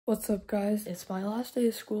What's up, guys? It's my last day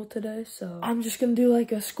of school today, so I'm just gonna do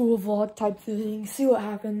like a school vlog type thing, see what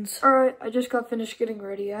happens. Alright, I just got finished getting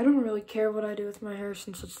ready. I don't really care what I do with my hair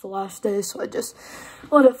since it's the last day, so I just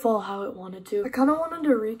let it fall how it wanted to. I kind of wanted to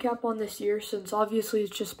recap on this year since obviously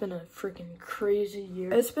it's just been a freaking crazy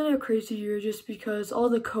year. It's been a crazy year just because all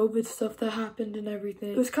the COVID stuff that happened and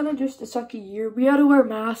everything. It was kind of just a sucky year. We had to wear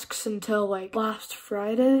masks until like last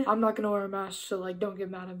Friday. I'm not gonna wear a mask, so like don't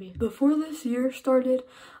get mad at me. Before this year started,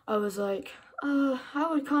 I was like, I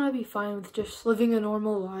would kind of be fine with just living a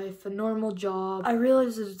normal life, a normal job. I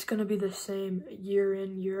realized that it's gonna be the same year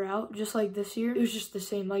in, year out, just like this year. It was just the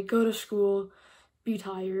same, like go to school, be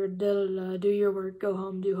tired, do your work, go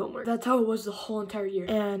home, do homework. That's how it was the whole entire year.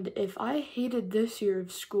 And if I hated this year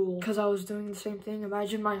of school because I was doing the same thing,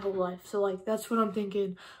 imagine my whole life. So like, that's what I'm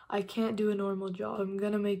thinking. I can't do a normal job. I'm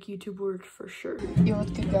gonna make YouTube work for sure. Yo,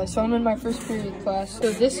 what's good, guys? So I'm in my first period class.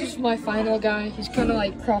 So this is my final guy. He's kind of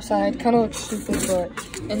like cross-eyed, kind of looks stupid,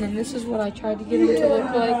 but, and then this is what I tried to get him to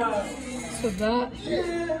look like. So that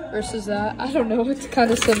versus that, I don't know, it's kind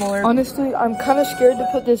of similar. Honestly, I'm kind of scared to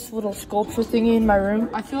put this little sculpture thingy in my room.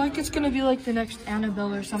 I feel like it's gonna be like the next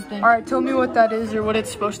Annabelle or something. All right, tell me what that is or what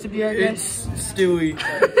it's supposed to be, I guess. It's Stewie.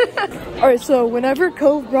 All right, so whenever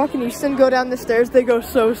Cove, Brock, and Easton go down the stairs, they go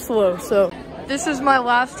so slow. So this is my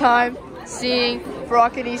last time seeing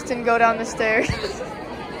Brock and Easton go down the stairs.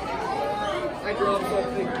 I dropped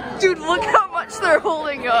something. Dude, look how much they're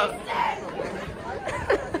holding up.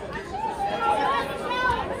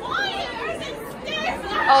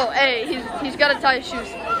 Oh, hey, he's got to tie his shoes.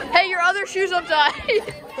 Hey, your other shoes untied.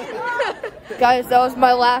 Guys, that was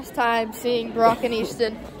my last time seeing Brock and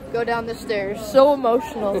Easton go down the stairs. So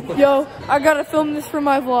emotional. Yo, I gotta film this for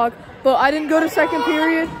my vlog, but I didn't go to second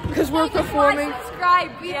period because we're performing. I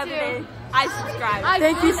subscribe, me too. I subscribe.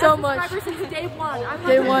 Thank you so much. Since day one.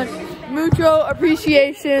 Day one. Mucho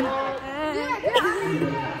appreciation.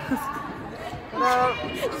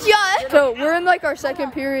 Yeah. So we're in like our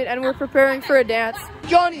second period and we're preparing for a dance.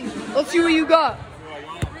 Johnny, let's see what you got.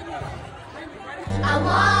 I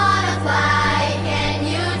wanna fly, can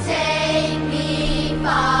you take me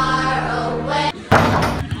far away?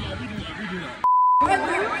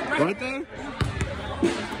 Right there?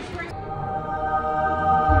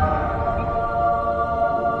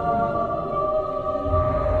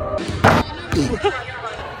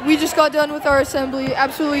 We just got done with our assembly,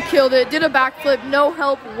 absolutely killed it, did a backflip, no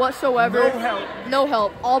help whatsoever. No help. No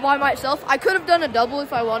help, all by myself. I could have done a double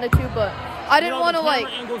if I wanted to, but I didn't want to like...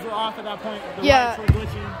 The angles were off at that point. The yeah, lights were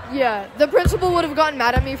glitching. yeah, the principal would have gotten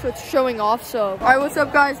mad at me for showing off, so. All right, what's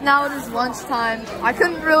up, guys? Now it is lunchtime. I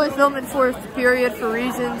couldn't really film in fourth period for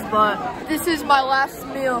reasons, but this is my last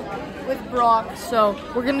meal with Brock, so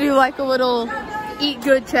we're gonna do like a little eat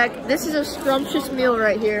good check. This is a scrumptious meal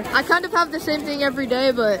right here. I kind of have the same thing every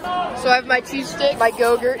day, but. So I have my cheese stick, my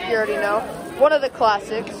Go-Gurt, you already know. One of the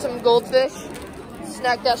classics, some goldfish.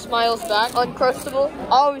 Snack that smiles back, Uncrustable.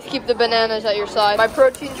 Always keep the bananas at your side. My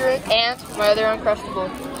protein drink and my other Uncrustable.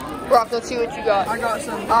 Brock, let's see what you got. I got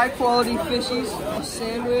some high quality fishies, a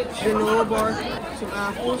sandwich, granola bar, some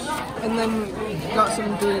apples, and then got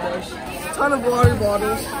some Doritos. A ton of water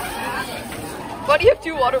bottles. Why do you have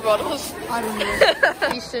 2 water bottles? I don't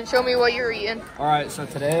know. Easton, show me what you're eating. All right, so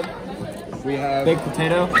today we have baked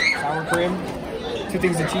potato, sour cream, 2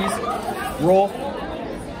 things of cheese, roll,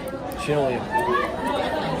 chili.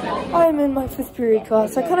 I'm in my 5th period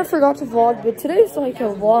class. I kind of forgot to vlog, but today's like a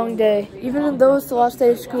long day. Even though it's the last day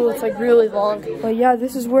of school, it's like really long. But yeah,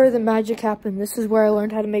 this is where the magic happened. This is where I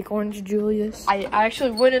learned how to make orange Julius. I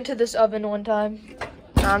actually went into this oven one time.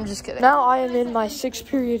 No, I'm just kidding. Now I am in my 6th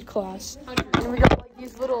period class. And we got like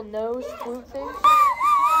these little nose flute things.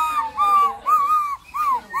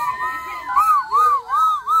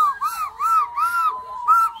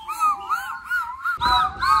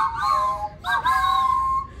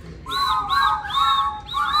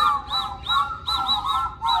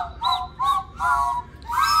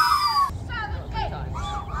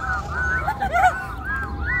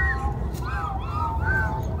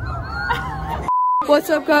 What's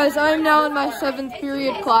up, guys? I'm now in my 7th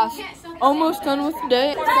period class. Almost done with the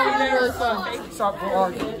day. It's gonna be really fun. So,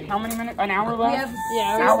 how many minutes? An hour left?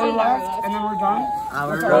 Yeah, An hour left, and then we're done?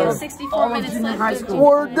 we have 64 minutes left. High school.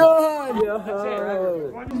 We're done!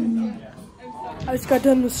 I just got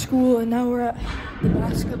done with school and now we're at the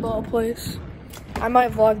basketball place. I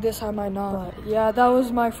might vlog this, I might not. But yeah, that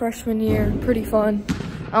was my freshman year. Pretty fun.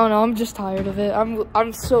 I don't know, I'm just tired of it.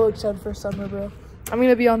 I'm so excited for summer, bro. I'm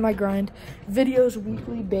gonna be on my grind. Videos,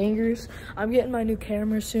 weekly bangers. I'm getting my new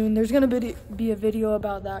camera soon. There's gonna be a video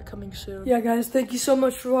about that coming soon. Yeah, guys, thank you so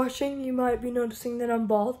much for watching. You might be noticing that I'm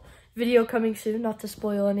bald. video coming soon, not to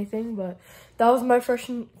spoil anything, but that was my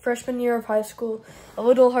freshman year of high school. A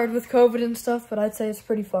little hard with COVID and stuff, but I'd say it's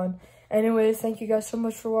pretty fun. Anyways, thank you guys so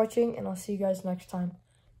much for watching, and I'll see you guys next time.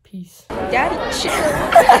 Peace. Daddy.